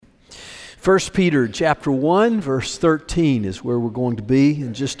1 Peter chapter 1, verse 13 is where we're going to be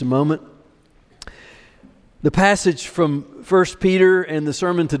in just a moment. The passage from 1 Peter and the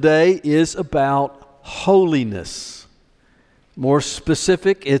sermon today is about holiness. More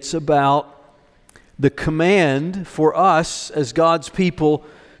specific, it's about the command for us as God's people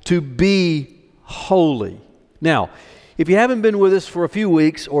to be holy. Now, if you haven't been with us for a few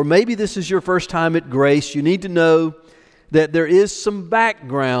weeks, or maybe this is your first time at Grace, you need to know that there is some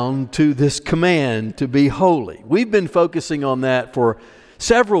background to this command to be holy. We've been focusing on that for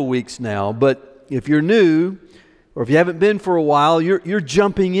several weeks now, but if you're new, or if you haven't been for a while, you're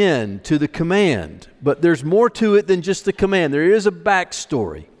jumping in to the command. But there's more to it than just the command. There is a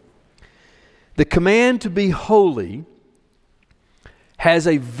backstory. The command to be holy has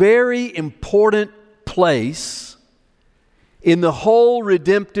a very important place in the whole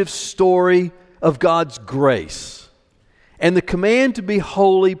redemptive story of God's grace. And the command to be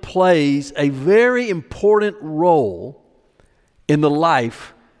holy plays a very important role in the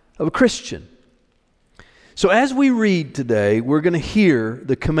life of a Christian. So as we read today, we're going to hear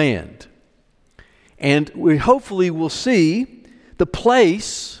the command. And we hopefully will see the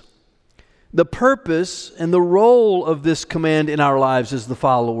place, the purpose, and the role of this command in our lives as the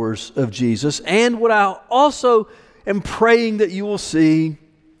followers of Jesus. And what I also am praying that you will see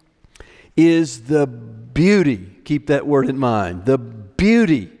is the beauty, keep that word in mind, the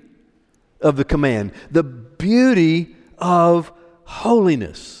beauty of the command, the beauty of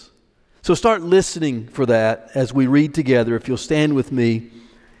holiness. So start listening for that as we read together. If you'll stand with me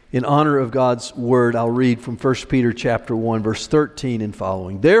in honor of God's word, I'll read from 1 Peter chapter 1, verse 13 and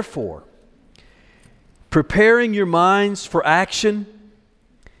following. Therefore, preparing your minds for action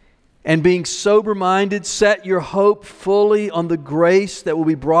and being sober-minded, set your hope fully on the grace that will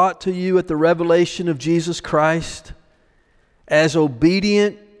be brought to you at the revelation of Jesus Christ. As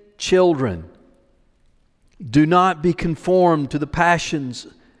obedient children, do not be conformed to the passions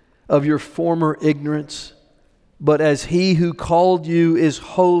of your former ignorance, but as He who called you is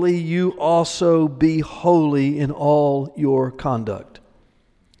holy, you also be holy in all your conduct.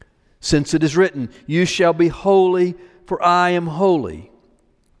 Since it is written, you shall be holy, for I am holy.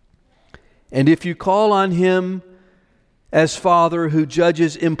 And if you call on Him as Father who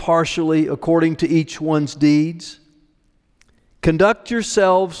judges impartially according to each one's deeds, conduct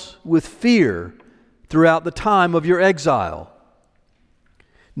yourselves with fear throughout the time of your exile,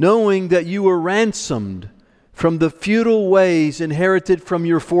 knowing that you were ransomed from the futile ways inherited from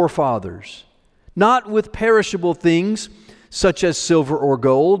your forefathers, not with perishable things such as silver or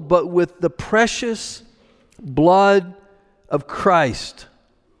gold, but with the precious blood of Christ,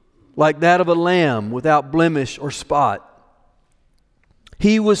 like that of a lamb without blemish or spot.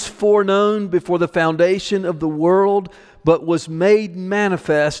 He was foreknown before the foundation of the world, but was made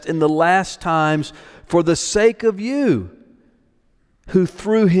manifest in the last times for the sake of you, who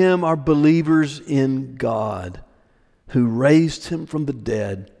through Him are believers in God, who raised Him from the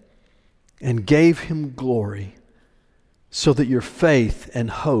dead and gave Him glory, so that your faith and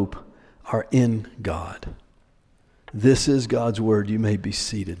hope are in God. This is God's word. You may be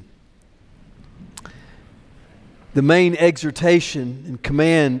seated. The main exhortation and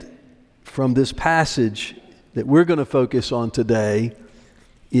command from this passage that we're going to focus on today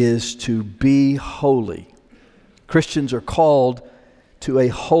is to be holy. Christians are called to a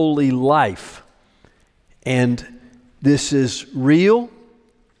holy life. And this is real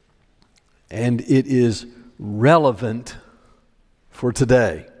and it is relevant for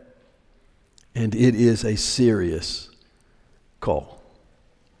today. And it is a serious call.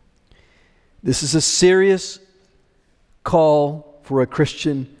 This is a serious call for a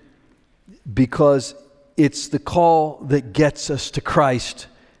Christian because it's the call that gets us to Christ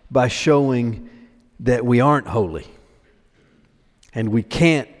by showing that we aren't holy. And we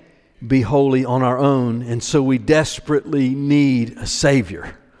can't be holy on our own, and so we desperately need a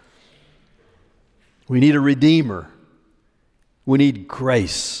Savior. We need a Redeemer. We need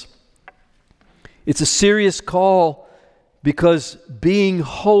grace. It's a serious call because being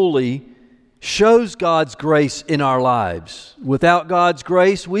holy shows God's grace in our lives. Without God's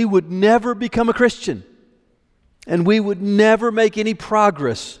grace, we would never become a Christian, and we would never make any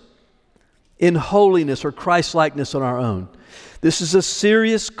progress in holiness or Christ-likeness on our own. This is a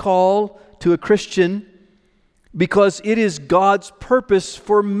serious call to a Christian because it is God's purpose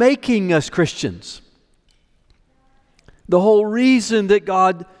for making us Christians. The whole reason that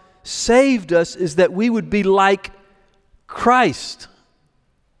God saved us is that we would be like Christ.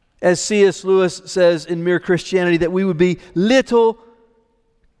 As C.S. Lewis says in Mere Christianity, that we would be little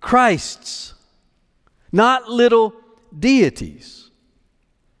Christs, not little deities.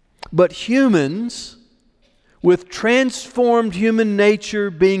 but humans with transformed human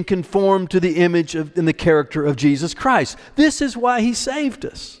nature being conformed to the image of, and the character of Jesus Christ. This is why He saved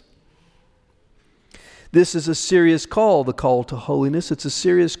us. This is a serious call, the call to holiness. It's a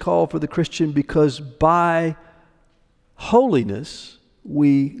serious call for the Christian because by holiness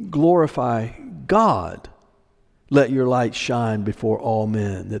we glorify God. Let your light shine before all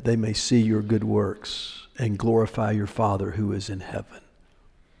men, that they may see your good works and glorify your Father who is in heaven.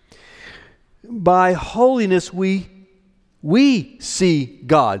 By holiness we see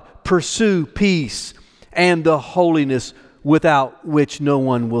God, pursue peace and the holiness without which no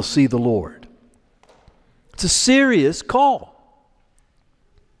one will see the Lord. It's a serious call.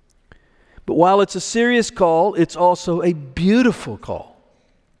 But while it's a serious call, it's also a beautiful call.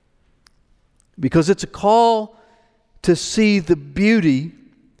 Because it's a call to see the beauty,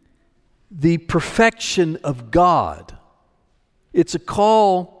 the perfection of God. It's a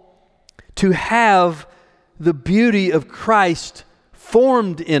call to have the beauty of Christ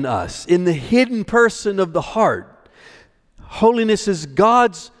formed in us, in the hidden person of the heart. Holiness is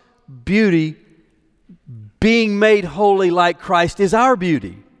God's beauty. Being made holy like Christ is our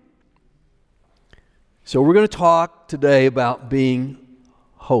beauty. So we're going to talk today about being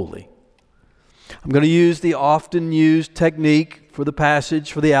holy. I'm going to use the often used technique for the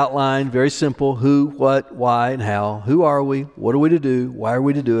passage, for the outline. Very simple. Who, what, why, and how. Who are we? What are we to do? Why are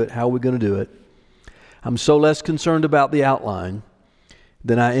we to do it? How are we going to do it? I'm so less concerned about the outline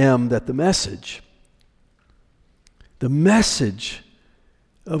than I am that the message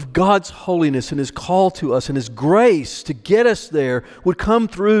of God's holiness and His call to us and His grace to get us there would come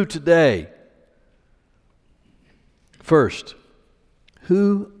through today. First,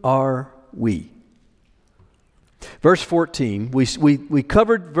 who are we? Verse 14, we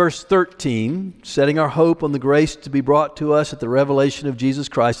covered verse 13, setting our hope on the grace to be brought to us at the revelation of Jesus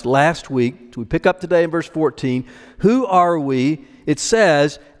Christ last week. We pick up today in verse 14. Who are we? It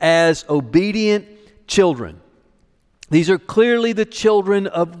says, as obedient children. These are clearly the children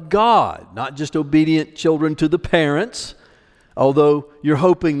of God, not just obedient children to the parents, although you're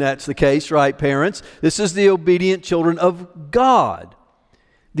hoping that's the case, right, parents? This is the obedient children of God.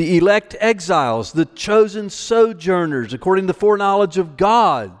 The elect exiles, the chosen sojourners, according to the foreknowledge of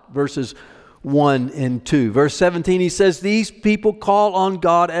God, verses 1 and 2. Verse 17, he says, these people call on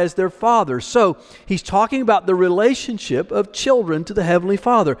God as their Father. So, he's talking about the relationship of children to the Heavenly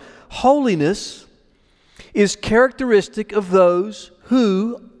Father. Holiness is characteristic of those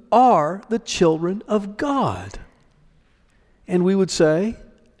who are the children of God. And we would say,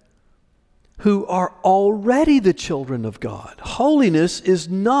 who are already the children of God. Holiness is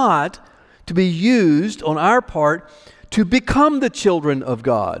not to be used on our part to become the children of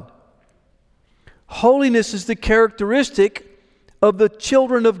God. Holiness is the characteristic of the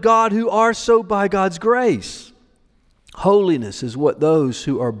children of God who are so by God's grace. Holiness is what those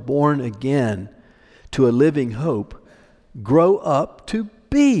who are born again to a living hope grow up to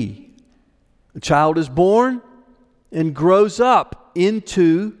be. A child is born and grows up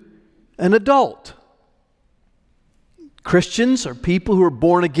into an adult. Christians are people who are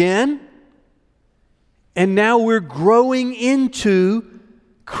born again, and now we're growing into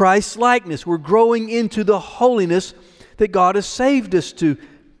Christ's likeness. We're growing into the holiness that God has saved us to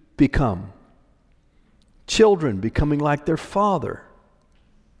become. Children becoming like their Father.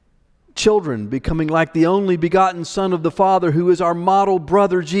 Children becoming like the only begotten Son of the Father, who is our model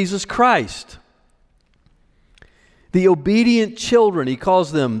brother, Jesus Christ. The obedient children, he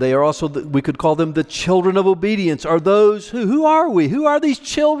calls them, they are also, we could call them the children of obedience, are those who are we? Who are these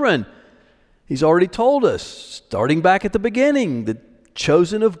children? He's already told us, starting back at the beginning, the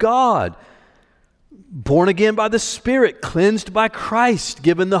chosen of God, born again by the Spirit, cleansed by Christ,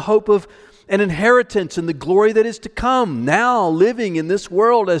 given the hope of an inheritance and the glory that is to come, now living in this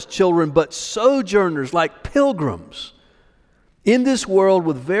world as children, but sojourners like pilgrims in this world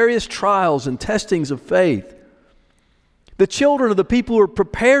with various trials and testings of faith. The children of the people who are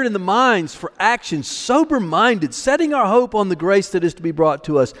prepared in the minds for action, sober-minded, setting our hope on the grace that is to be brought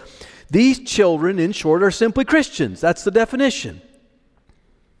to us. These children, in short, are simply Christians. That's the definition.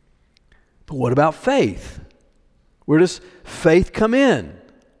 But what about faith? Where does faith come in?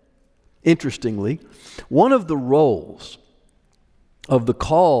 Interestingly, one of the roles of the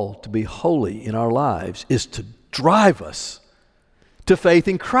call to be holy in our lives is to drive us to faith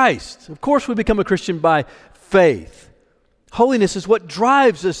in Christ. Of course, we become a Christian by faith. Holiness is what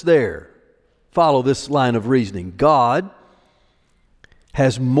drives us there. Follow this line of reasoning. God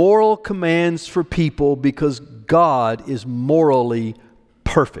has moral commands for people because God is morally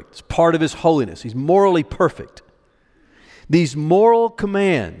perfect. It's part of His holiness. He's morally perfect. These moral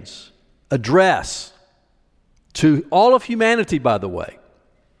commands address to all of humanity, by the way.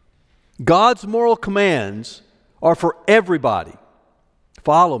 God's moral commands are for everybody.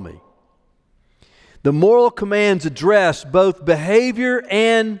 Follow me. The moral commands address both behavior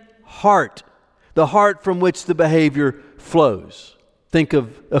and heart, the heart from which the behavior flows. Think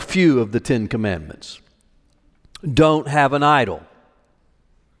of a few of the 10 commandments. Don't have an idol.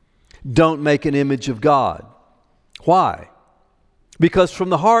 Don't make an image of God. Why? Because from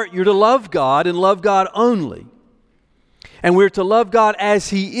the heart you're to love God and love God only. And we're to love God as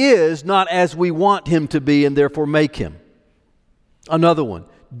He is, not as we want Him to be and therefore make Him. Another one,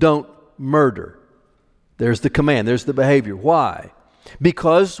 don't murder. There's the command, there's the behavior. Why?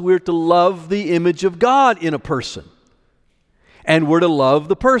 Because we're to love the image of God in a person. And we're to love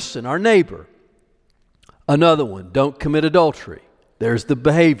the person, our neighbor. Another one, don't commit adultery. There's the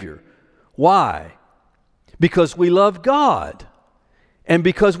behavior. Why? Because we love God. And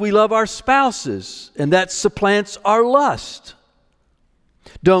because we love our spouses, and that supplants our lust.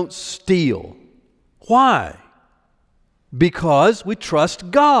 Don't steal. Why? Because we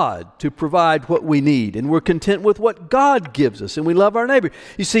trust God to provide what we need, and we're content with what God gives us, and we love our neighbor.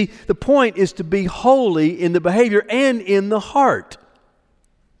 You see, the point is to be holy in the behavior and in the heart.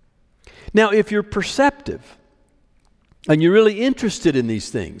 Now, if you're perceptive, and you're really interested in these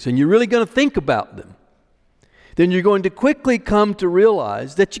things, and you're really going to think about them, then you're going to quickly come to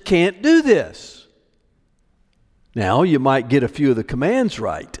realize that you can't do this. Now, you might get a few of the commands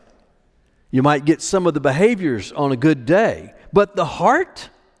right. You might get some of the behaviors on a good day. But the heart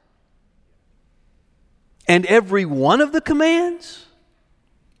and every one of the commands?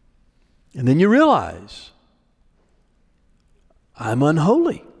 And then you realize, I'm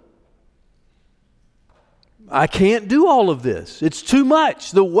unholy. I can't do all of this. It's too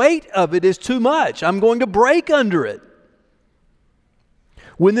much. The weight of it is too much. I'm going to break under it.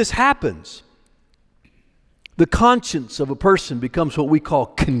 When this happens, the conscience of a person becomes what we call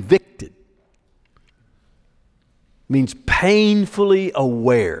convicted. It means painfully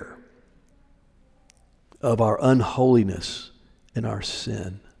aware of our unholiness and our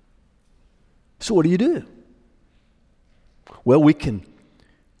sin. So what do? Well, we can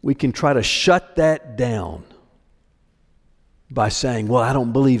try to shut that down by saying, well, I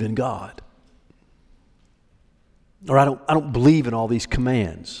don't believe in God. Or I don't believe in all these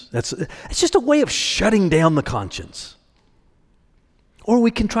commands. It's just a way of shutting down the conscience. Or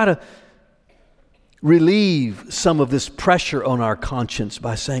we can try to relieve some of this pressure on our conscience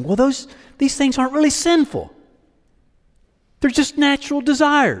by saying, well, these things aren't really sinful. They're just natural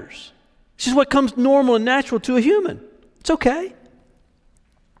desires. It's just what comes normal and natural to a human. It's okay.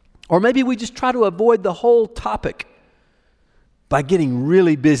 Or maybe we just try to avoid the whole topic by getting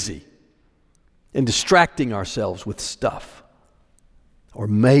really busy and distracting ourselves with stuff. Or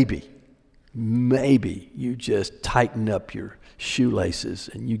maybe you just tighten up your shoelaces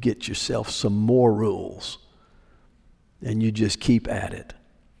and you get yourself some more rules and you just keep at it.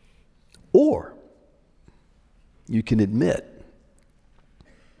 Or you can admit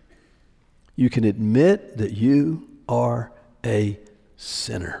that you are a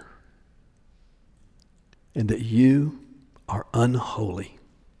sinner and that you are unholy.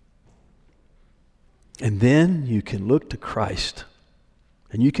 And then you can look to Christ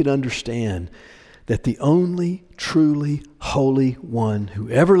and you can understand that the only truly holy one who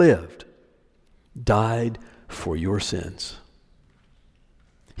ever lived died for your sins.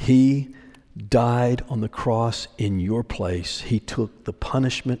 He died on the cross in your place. He took the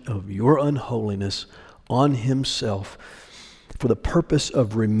punishment of your unholiness on himself for the purpose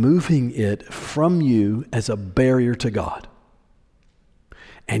of removing it from you as a barrier to God.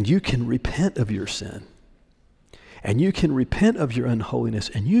 And you can repent of your sin. And you can repent of your unholiness.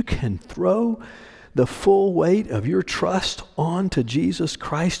 And you can throw the full weight of your trust onto Jesus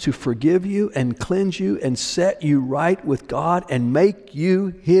Christ to forgive you and cleanse you and set you right with God and make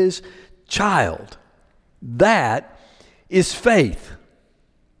you His child. That is faith.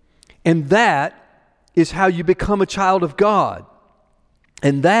 And that is how you become a child of God.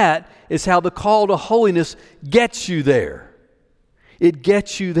 And that is how the call to holiness gets you there. It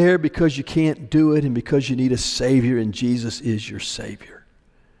gets you there because you can't do it and because you need a Savior, and Jesus is your Savior.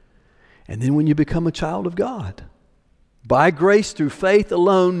 And then when you become a child of God, by grace through faith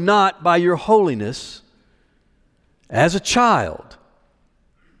alone, not by your holiness, as a child,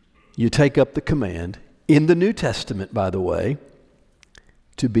 you take up the command, in the New Testament, by the way,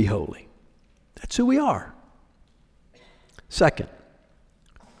 to be holy. That's who we are. Second,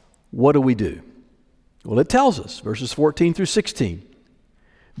 what do we do? Well, it tells us, verses 14 through 16,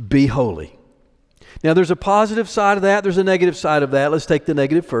 be holy. Now, there's a positive side of that. There's a negative side of that. Let's take the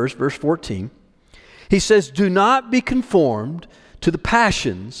negative first, verse 14. He says, do not be conformed to the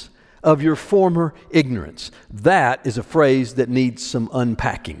passions of your former ignorance. That is a phrase that needs some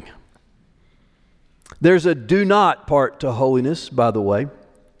unpacking. There's a do not part to holiness, by the way.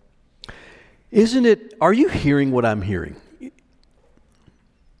 Are you hearing what I'm hearing?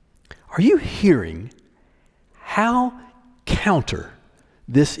 Are you hearing how counter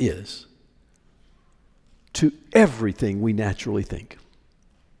this is to everything we naturally think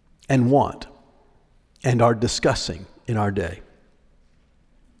and want and are discussing in our day?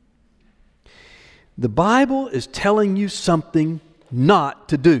 The Bible is telling you something not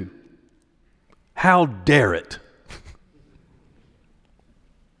to do. How dare it?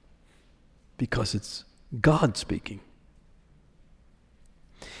 Because it's God speaking.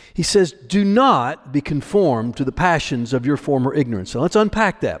 He says, do not be conformed to the passions of your former ignorance. So let's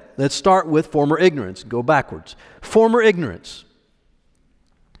unpack that. Let's start with former ignorance and go backwards. Former ignorance.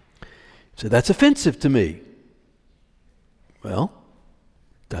 So that's offensive to me. Well,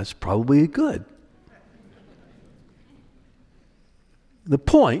 that's probably good. The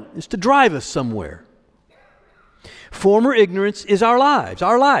point is to drive us somewhere. Former ignorance is our lives,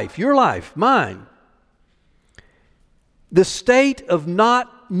 our life, your life, mine. The state of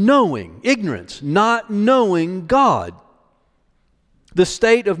not knowing, ignorance, not knowing God. The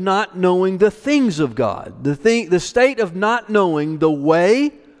state of not knowing the things of God. The state of not knowing the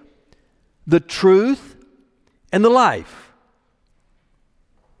way, the truth, and the life.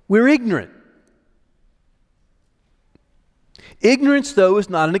 We're ignorant. Ignorance, though, is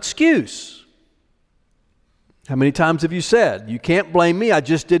not an excuse. How many times have you said, you can't blame me, I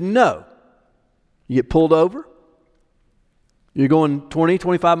just didn't know? You get pulled over. You're going 20,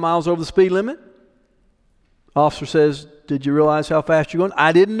 25 miles over the speed limit. Officer says, did you realize how fast you're going?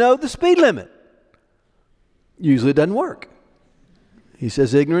 I didn't know the speed limit. Usually it doesn't work. He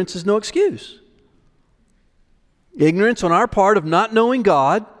says ignorance is no excuse. Ignorance on our part of not knowing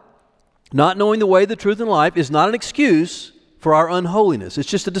God, not knowing the way, the truth, and life is not an excuse for our unholiness. It's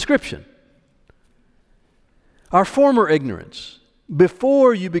just a description. Our former ignorance,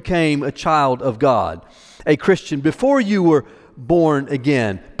 before you became a child of God, a Christian, before you were born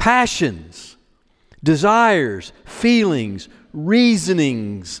again, passions, desires, feelings,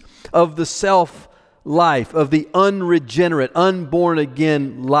 reasonings of the self-life, of the unregenerate,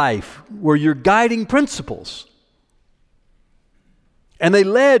 unborn-again life, were your guiding principles. And they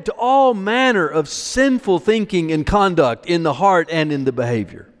led to all manner of sinful thinking and conduct in the heart and in the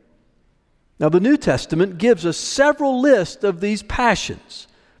behavior. Now, the New Testament gives us several lists of these passions.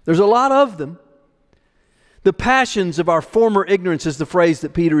 There's a lot of them. The passions of our former ignorance is the phrase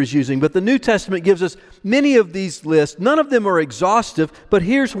that Peter is using, but the New Testament gives us many of these lists. None of them are exhaustive, but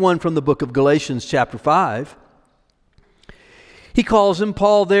here's one from the book of Galatians chapter 5.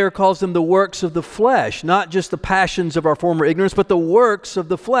 Paul there calls them the works of the flesh, not just the passions of our former ignorance, but the works of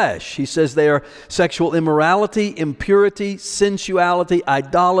the flesh. He says they are sexual immorality, impurity, sensuality,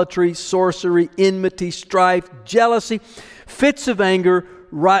 idolatry, sorcery, enmity, strife, jealousy, fits of anger,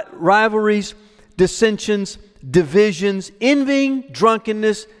 rivalries, dissensions, divisions, envying,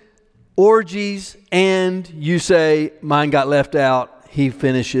 drunkenness, orgies, and you say, mine got left out. He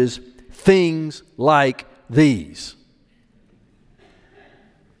finishes, things like these.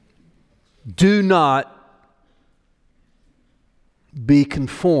 Do not be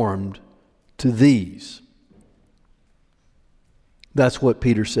conformed to these. That's what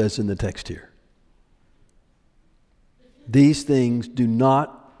Peter says in the text here. These things do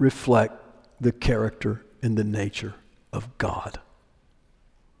not reflect the character and the nature of God.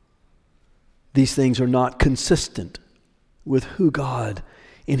 These things are not consistent with who God,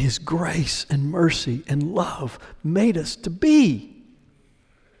 in His grace and mercy and love, made us to be.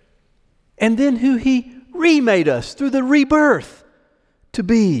 And then who He remade us through the rebirth to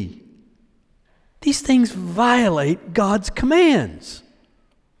be. These things violate God's commands.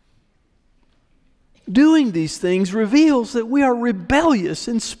 Doing these things reveals that we are rebellious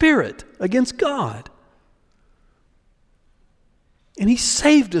in spirit against God. And He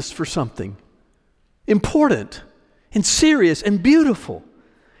saved us for something important and serious and beautiful.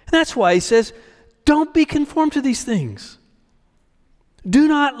 And that's why He says, don't be conformed to these things. Do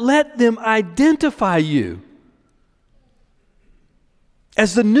not let them identify you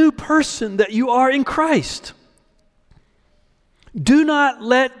as the new person that you are in Christ. Do not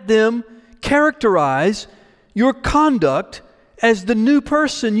let them characterize your conduct as the new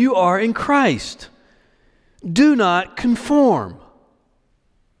person you are in Christ. Do not conform.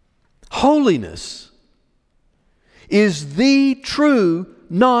 Holiness is the true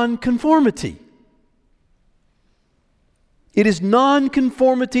non-conformity. It is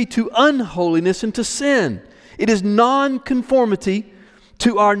nonconformity to unholiness and to sin. It is nonconformity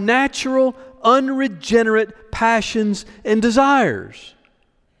to our natural, unregenerate passions and desires.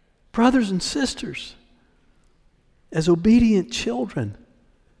 Brothers and sisters, as obedient children,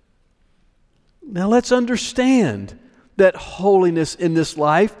 now let's understand that holiness in this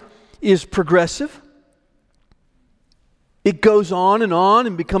life is progressive. It goes on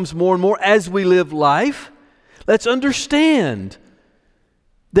and becomes more and more as we live life. Let's understand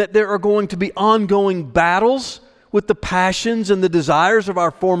that there are going to be ongoing battles with the passions and the desires of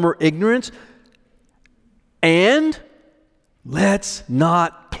our former ignorance. And let's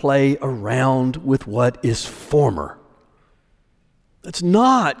not play around with what is former. Let's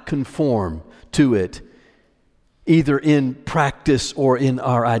not conform to it, either in practice or in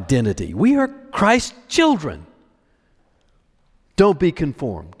our identity. We are Christ's children. Don't be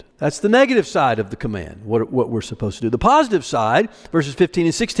conformed. That's the negative side of the command, what we're supposed to do. The positive side, verses 15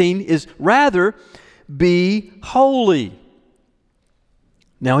 and 16, is rather be holy.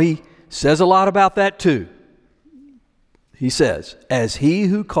 Now he says a lot about that too. He says, as he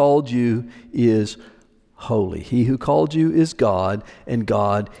who called you is holy. He who called you is God, and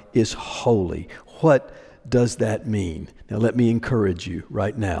God is holy. What does that mean? Now let me encourage you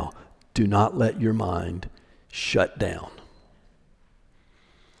right now. Do not let your mind shut down.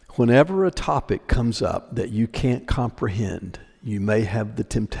 Whenever a topic comes up that you can't comprehend, you may have the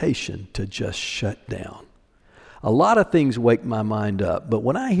temptation to just shut down. A lot of things wake my mind up, but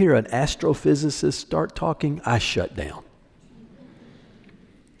when I hear an astrophysicist start talking, I shut down.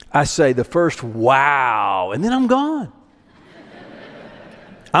 I say the first wow, and then I'm gone.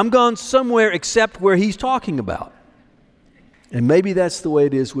 I'm gone somewhere except where he's talking about. And maybe that's the way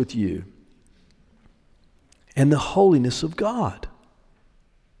it is with you. And the holiness of God.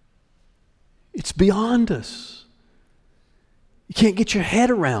 It's beyond us. You can't get your head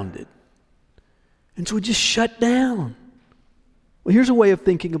around it. And so we just shut down. Well, here's a way of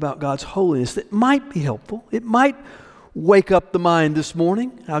thinking about God's holiness that might be helpful. It might wake up the mind this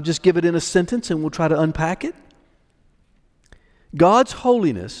morning. I'll just give it in a sentence and we'll try to unpack it. God's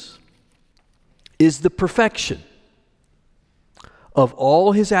holiness is the perfection of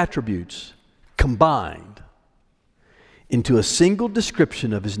all His attributes combined into a single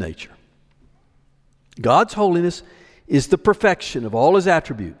description of His nature. God's holiness is the perfection of all His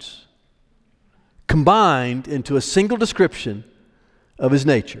attributes combined into a single description of His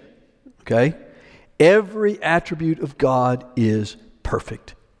nature. Okay? Every attribute of God is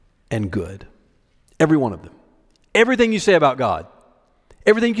perfect and good. Every one of them. Everything you say about God,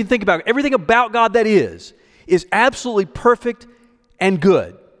 everything you can think about, everything about God that is absolutely perfect and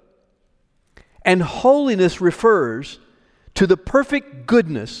good. And holiness refers to the perfect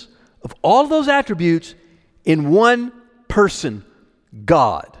goodness of all of those attributes in one person,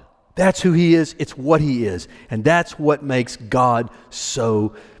 God. That's who He is. It's what He is. And that's what makes God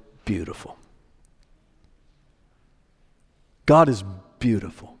so beautiful. God is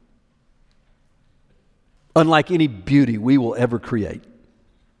beautiful. Unlike any beauty we will ever create.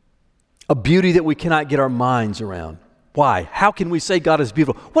 A beauty that we cannot get our minds around. Why? How can we say God is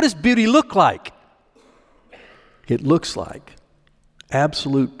beautiful? What does beauty look like? It looks like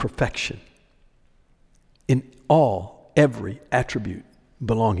absolute perfection in every attribute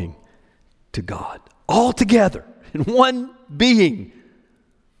belonging to God. All together in one being.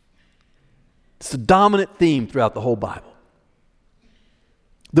 It's the dominant theme throughout the whole Bible.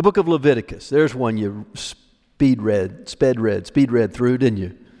 The book of Leviticus, there's one you speed read through, didn't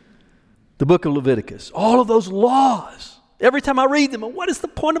you? The book of Leviticus, all of those laws. Every time I read them, what is the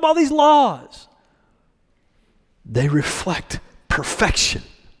point of all these laws? They reflect perfection.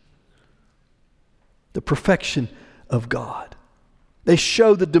 The perfection of God. They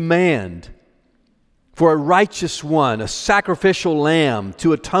show the demand for a righteous one, a sacrificial lamb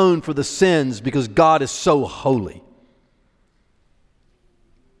to atone for the sins because God is so holy.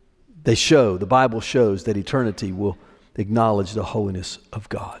 The Bible shows that eternity will acknowledge the holiness of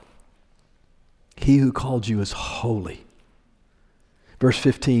God. He who called you is holy. Verse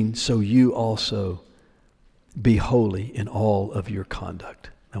 15, so you also be holy in all of your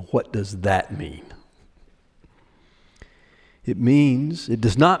conduct. Now, what does that mean? It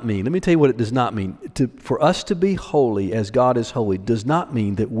does not mean, let me tell you what it does not mean. For us to be holy as God is holy does not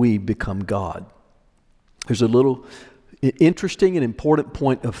mean that we become God. There's a little interesting and important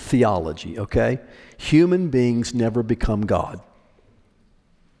point of theology, okay? Human beings never become God.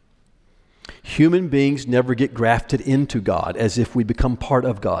 Human beings never get grafted into God as if we become part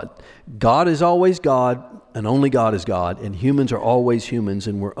of God. God is always God, and only God is God, and humans are always humans,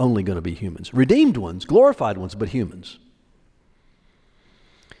 and we're only going to be humans. Redeemed ones, glorified ones, but humans.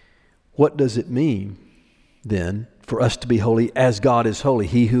 What does it mean then for us to be holy as God is holy?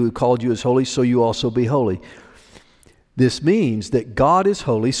 He who called you is holy, so you also be holy. This means that God is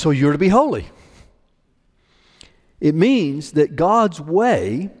holy, so you're to be holy. It means that God's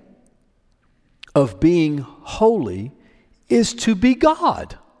way of being holy is to be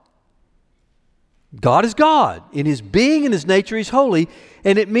God. God is God. In His being and His nature, He's holy.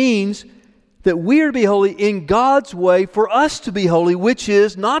 And it means that we are to be holy in God's way for us to be holy, which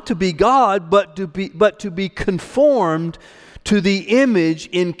is not to be God, but to be conformed to the image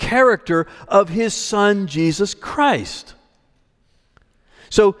in character of His Son, Jesus Christ.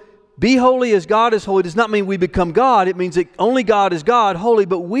 So, be holy as God is holy does not mean we become God. It means that only God is God, holy,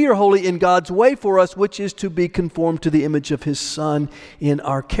 but we are holy in God's way for us, which is to be conformed to the image of His Son in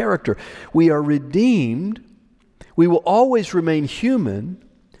our character. We are redeemed. We will always remain human,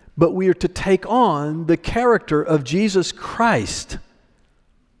 but we are to take on the character of Jesus Christ.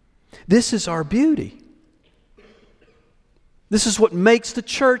 This is our beauty. This is what makes the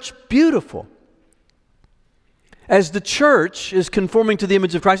church beautiful. As the church is conforming to the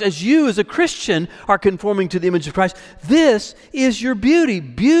image of Christ, as you as a Christian are conforming to the image of Christ, this is your beauty.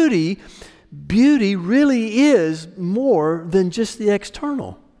 Beauty really is more than just the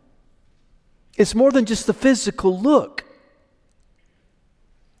external. It's more than just the physical look.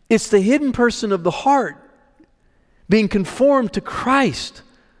 It's the hidden person of the heart being conformed to Christ.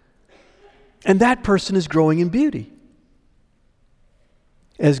 And that person is growing in beauty.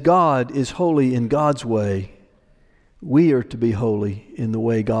 As God is holy in God's way, we are to be holy in the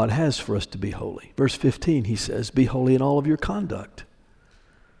way God has for us to be holy. Verse 15, he says, be holy in all of your conduct.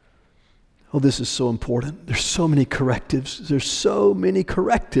 Oh, this is so important. There's so many correctives. There's so many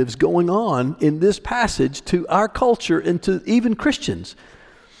correctives going on in this passage to our culture and to even Christians.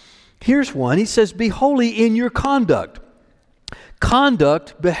 Here's one. He says, be holy in your conduct.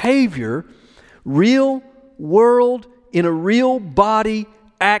 Conduct, behavior, real world, in a real body,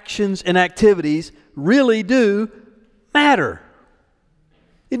 actions and activities really do matter.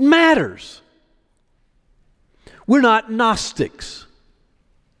 It matters. We're not Gnostics.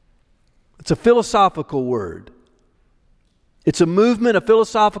 It's a philosophical word. It's a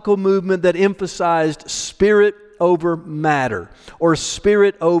philosophical movement that emphasized spirit over matter or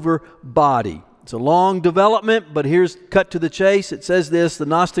spirit over body. It's a long development, but here's cut to the chase. It says this, the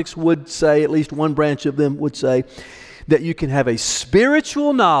Gnostics would say, at least one branch of them would say, that you can have a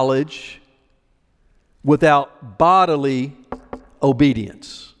spiritual knowledge without bodily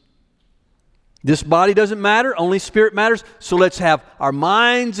obedience. This body doesn't matter, only spirit matters. So let's have our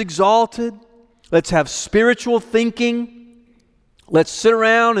minds exalted. Let's have spiritual thinking. Let's sit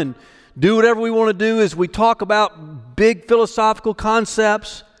around and do whatever we want to do as we talk about big philosophical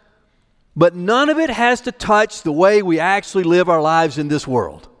concepts. But none of it has to touch the way we actually live our lives in this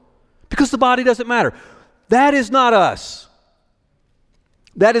world. Because the body doesn't matter. That is not us.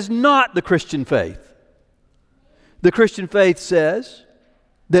 That is not the Christian faith. The Christian faith says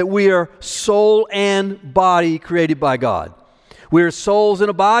that we are soul and body created by God. We are souls in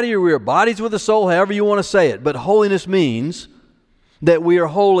a body, or we are bodies with a soul, however you want to say it. But holiness means that we are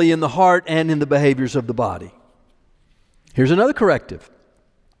holy in the heart and in the behaviors of the body. Here's another corrective.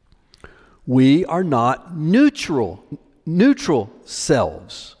 We are not neutral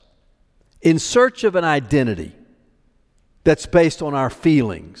selves in search of an identity that's based on our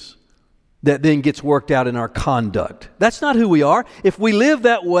feelings that then gets worked out in our conduct. That's not who we are. If we live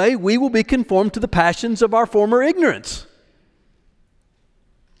that way, we will be conformed to the passions of our former ignorance.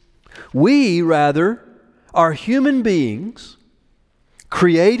 We, rather, are human beings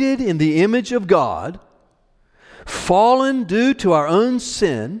created in the image of God, fallen due to our own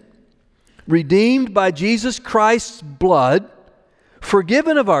sin, redeemed by Jesus Christ's blood,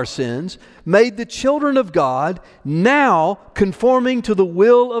 forgiven of our sins, made the children of God, now conforming to the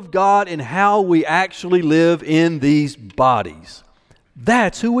will of God in how we actually live in these bodies.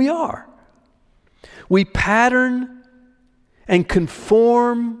 That's who we are. We pattern and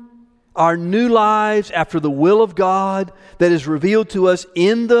conform our new lives after the will of God that is revealed to us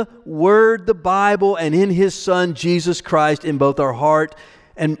in the Word, the Bible, and in His Son, Jesus Christ, in both our heart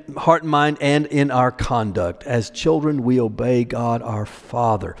and mind and in our conduct. As children, we obey God our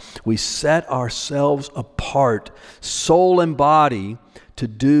Father. We set ourselves apart, soul and body, to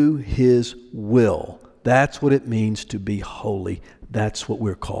do His will. That's what it means to be holy. That's what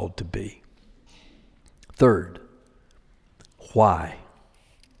we're called to be. Third, why?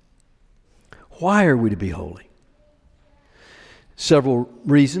 Why are we to be holy? Several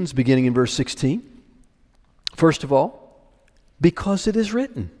reasons, beginning in verse 16. First of all, because it is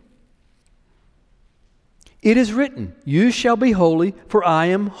written. It is written, you shall be holy, for I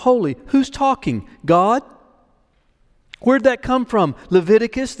am holy. Who's talking? God? Where'd that come from?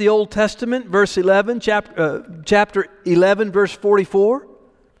 Leviticus, the Old Testament, verse 11, chapter 11, verse 44.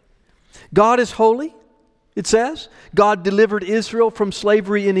 God is holy, it says. God delivered Israel from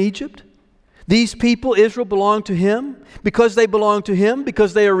slavery in Egypt. These people, Israel, belong to Him. Because they belong to Him,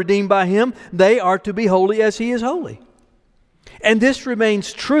 because they are redeemed by Him, they are to be holy as He is holy. And this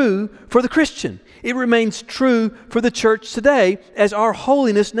remains true for the Christian. It remains true for the church today, as our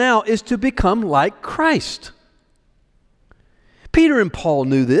holiness now is to become like Christ. Peter and Paul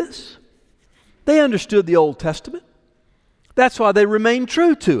knew this. They understood the Old Testament. That's why they remained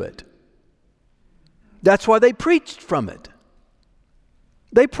true to it. That's why they preached from it.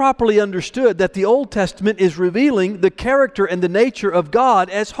 They properly understood that the Old Testament is revealing the character and the nature of God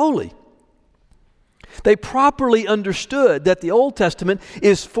as holy. They properly understood that the Old Testament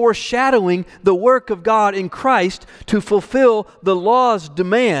is foreshadowing the work of God in Christ to fulfill the law's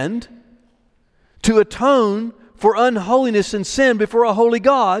demand to atone for unholiness and sin before a holy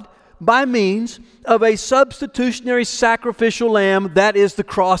God by means of a substitutionary sacrificial lamb, that is the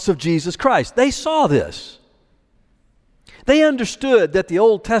cross of Jesus Christ. They saw this. They understood that the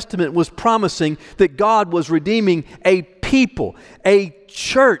Old Testament was promising that God was redeeming a people, a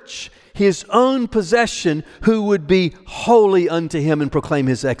church, His own possession, who would be holy unto Him and proclaim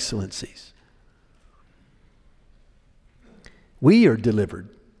His excellencies. We are delivered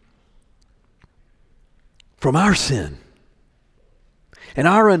from our sin and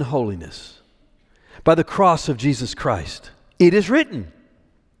our unholiness by the cross of Jesus Christ. It is written,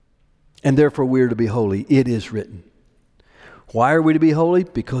 and therefore we are to be holy. It is written. Why are we to be holy?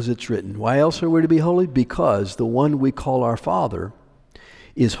 Because it's written. Why else are we to be holy? Because the one we call our Father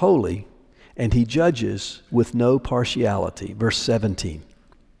is holy, and He judges with no partiality. Verse 17.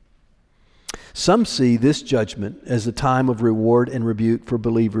 Some see this judgment as the time of reward and rebuke for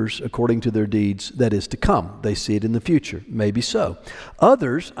believers according to their deeds that is to come. They see it in the future. Maybe so.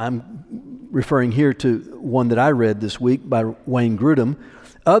 Others, I'm referring here to one that I read this week by Wayne Grudem.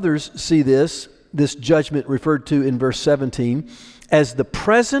 Others see this judgment referred to in verse 17 as the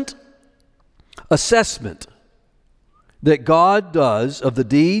present assessment that God does of the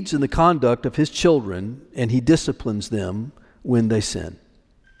deeds and the conduct of His children, and He disciplines them when they sin.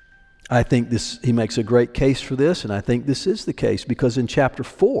 I think he makes a great case for this, and I think this is the case because in chapter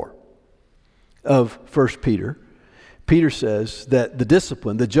 4 of 1 Peter, Peter says that the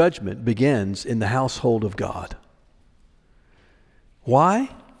discipline, the judgment, begins in the household of God.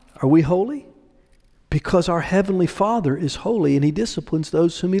 Why are we holy? Because our Heavenly Father is holy and He disciplines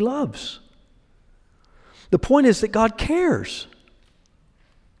those whom He loves. The point is that God cares.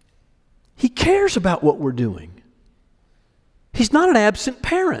 He cares about what we're doing. He's not an absent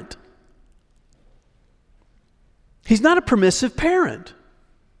parent. He's not a permissive parent.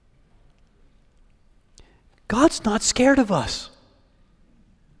 God's not scared of us.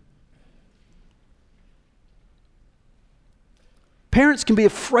 Parents can be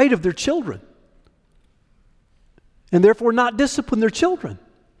afraid of their children and therefore not discipline their children.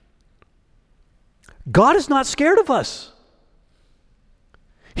 God is not scared of us.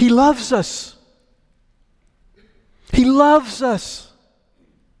 He loves us. He loves us.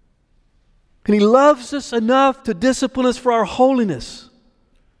 And He loves us enough to discipline us for our holiness.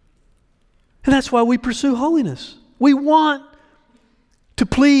 And that's why we pursue holiness. We want to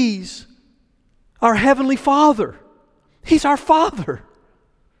please our Heavenly Father. He's our Father.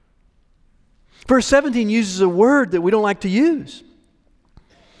 Verse 17 uses a word that we don't like to use.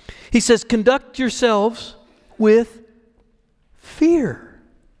 He says, conduct yourselves with fear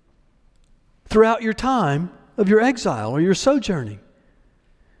throughout your time of your exile or your sojourning.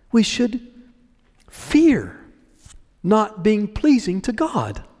 We should fear not being pleasing to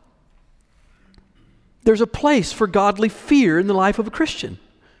God. There's a place for godly fear in the life of a Christian.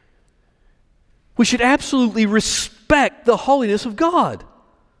 We should absolutely respect the holiness of God.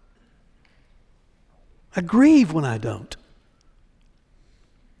 I grieve when I don't.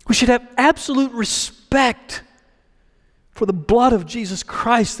 We should have absolute respect for the blood of Jesus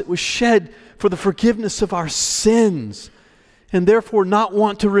Christ that was shed for the forgiveness of our sins, and therefore not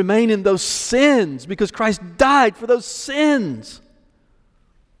want to remain in those sins because Christ died for those sins.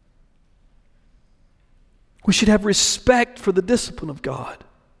 We should have respect for the discipline of God.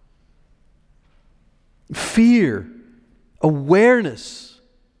 Fear, awareness,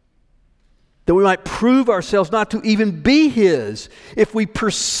 that we might prove ourselves not to even be His if we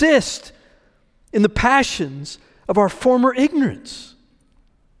persist in the passions of our former ignorance.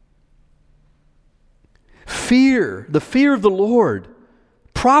 Fear, the fear of the Lord,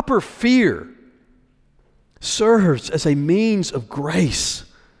 proper fear, serves as a means of grace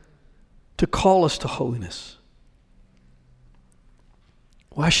to call us to holiness.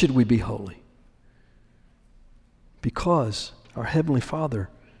 Why should we be holy? Because our Heavenly Father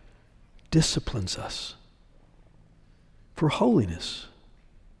disciplines us for holiness.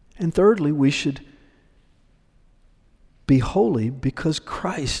 And thirdly, we should be holy because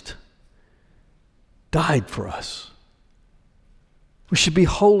Christ died for us. We should be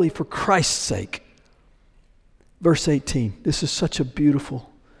holy for Christ's sake. Verse 18, this is such a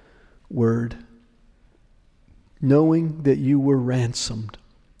beautiful word. Knowing that you were ransomed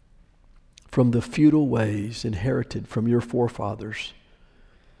from the futile ways inherited from your forefathers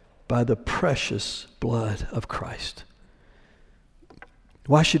by the precious blood of Christ.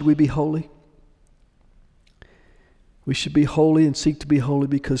 Why should we be holy? We should be holy and seek to be holy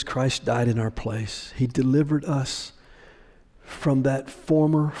because Christ died in our place. He delivered us from that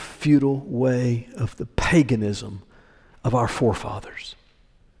former futile way of the paganism of our forefathers.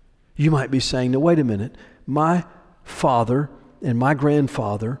 You might be saying, now wait a minute, my father and my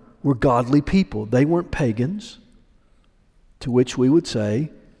grandfather were godly people. They weren't pagans. To which we would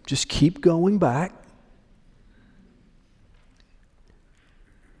say, just keep going back.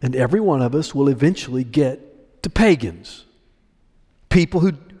 And every one of us will eventually get to pagans. People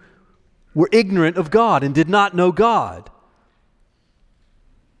who were ignorant of God and did not know God.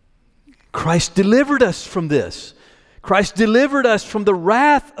 Christ delivered us from this. Christ delivered us from the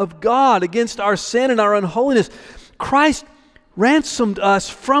wrath of God against our sin and our unholiness. Christ ransomed us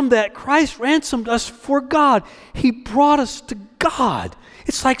from that. Christ ransomed us for God. He brought us to God.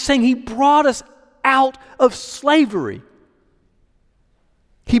 It's like saying He brought us out of slavery.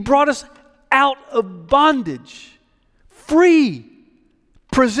 He brought us out of bondage, free,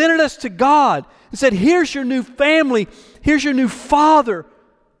 presented us to God and said, here's your new family, here's your new father.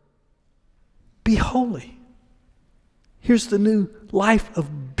 Be holy. Here's the new life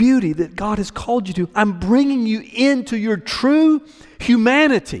of beauty that God has called you to. I'm bringing you into your true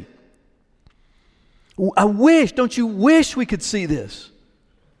humanity. Don't you wish we could see this?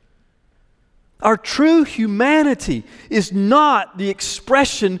 Our true humanity is not the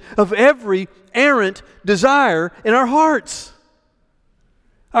expression of every errant desire in our hearts.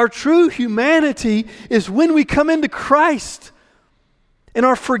 Our true humanity is when we come into Christ and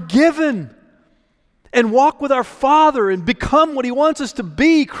are forgiven and walk with our Father and become what He wants us to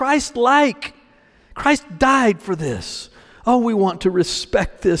be, Christ-like. Christ died for this. Oh, we want to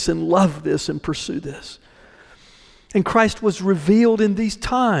respect this and love this and pursue this. And Christ was revealed in these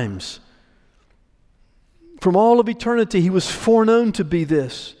times. From all of eternity, He was foreknown to be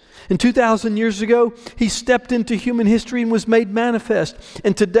this. And 2,000 years ago, He stepped into human history and was made manifest.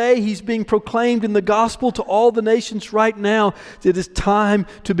 And today, He's being proclaimed in the gospel to all the nations right now. It is time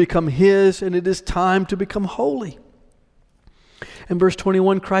to become His, and it is time to become holy. And verse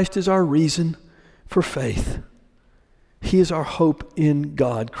 21, Christ is our reason for faith. He is our hope in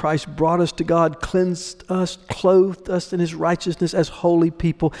God. Christ brought us to God, cleansed us, clothed us in His righteousness as holy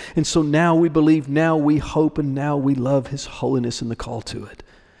people. And so now we believe, now we hope, and now we love His holiness and the call to it.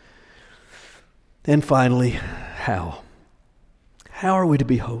 And finally, how? How are we to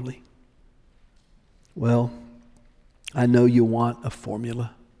be holy? Well, I know you want a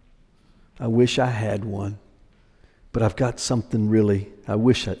formula. I wish I had one. But I've got something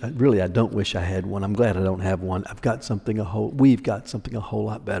I don't wish I had one. I'm glad I don't have one. We've got something a whole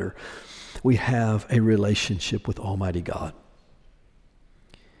lot better. We have a relationship with Almighty God.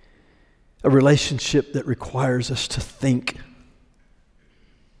 A relationship that requires us to think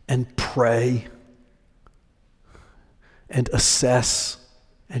and pray and assess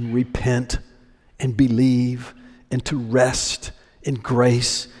and repent and believe and to rest in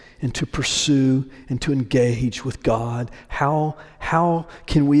grace and to pursue and to engage with God. How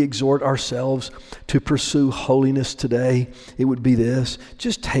can we exhort ourselves to pursue holiness today? It would be this: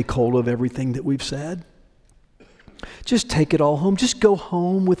 just take hold of everything that we've said. Just take it all home. Just go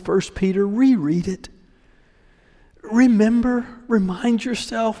home with 1 Peter, reread it. Remind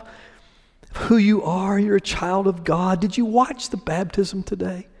yourself who you are. You're a child of God. Did you watch the baptism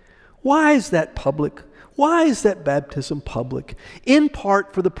today? Why is that public? Why is that baptism public? In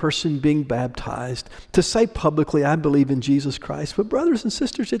part for the person being baptized to say publicly, I believe in Jesus Christ. But brothers and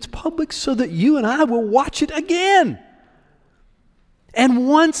sisters, it's public so that you and I will watch it again. And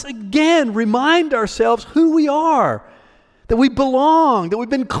once again, remind ourselves who we are, that we belong, that we've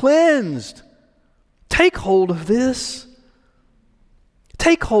been cleansed. Take hold of this.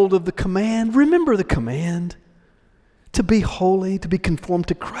 Take hold of the command. Remember the command. To be holy, to be conformed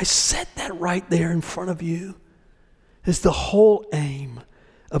to Christ. Set that right there in front of you as the whole aim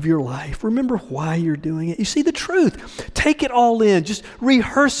of your life. Remember why you're doing it. You see the truth. Take it all in. Just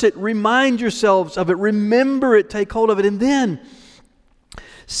rehearse it. Remind yourselves of it. Remember it. Take hold of it. And then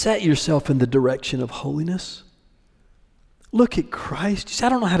set yourself in the direction of holiness. Look at Christ. You say, I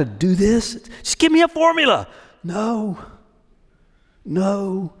don't know how to do this. Just give me a formula. No.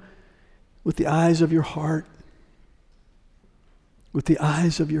 With the eyes of your heart. With the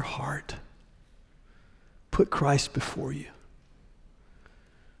eyes of your heart. Put Christ before you.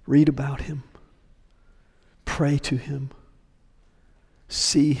 Read about Him. Pray to Him.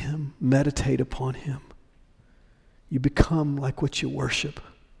 See Him. Meditate upon Him. You become like what you worship.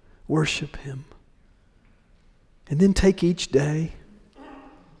 Worship Him. And then take each day.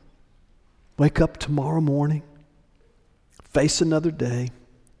 Wake up tomorrow morning. Face another day.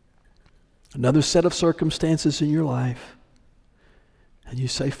 Another set of circumstances in your life. And you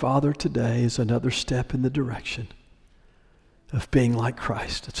say, Father, today is another step in the direction of being like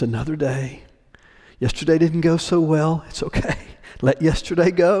Christ. It's another day. Yesterday didn't go so well. It's okay. Let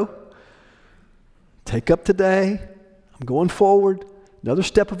yesterday go. Take up today. I'm going forward. Another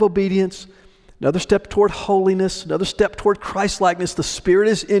step of obedience. Another step toward holiness. Another step toward Christ-likeness. The Spirit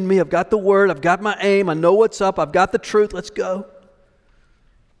is in me. I've got the Word. I've got my aim. I know what's up. I've got the truth. Let's go.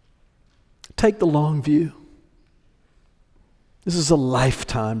 Take the long view. This is a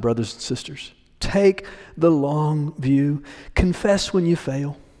lifetime, brothers and sisters. Take the long view. Confess when you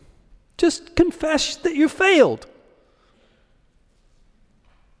fail. Just confess that you failed.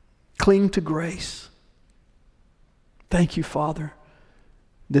 Cling to grace. Thank you, Father,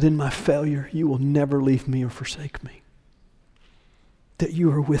 that in my failure you will never leave me or forsake me. That you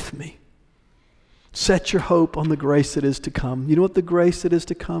are with me. Set your hope on the grace that is to come. You know what the grace that is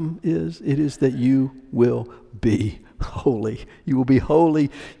to come is? It is that you will be holy. You will be holy.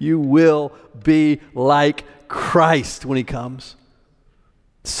 You will be like Christ when He comes.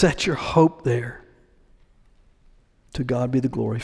 Set your hope there. To God be the glory.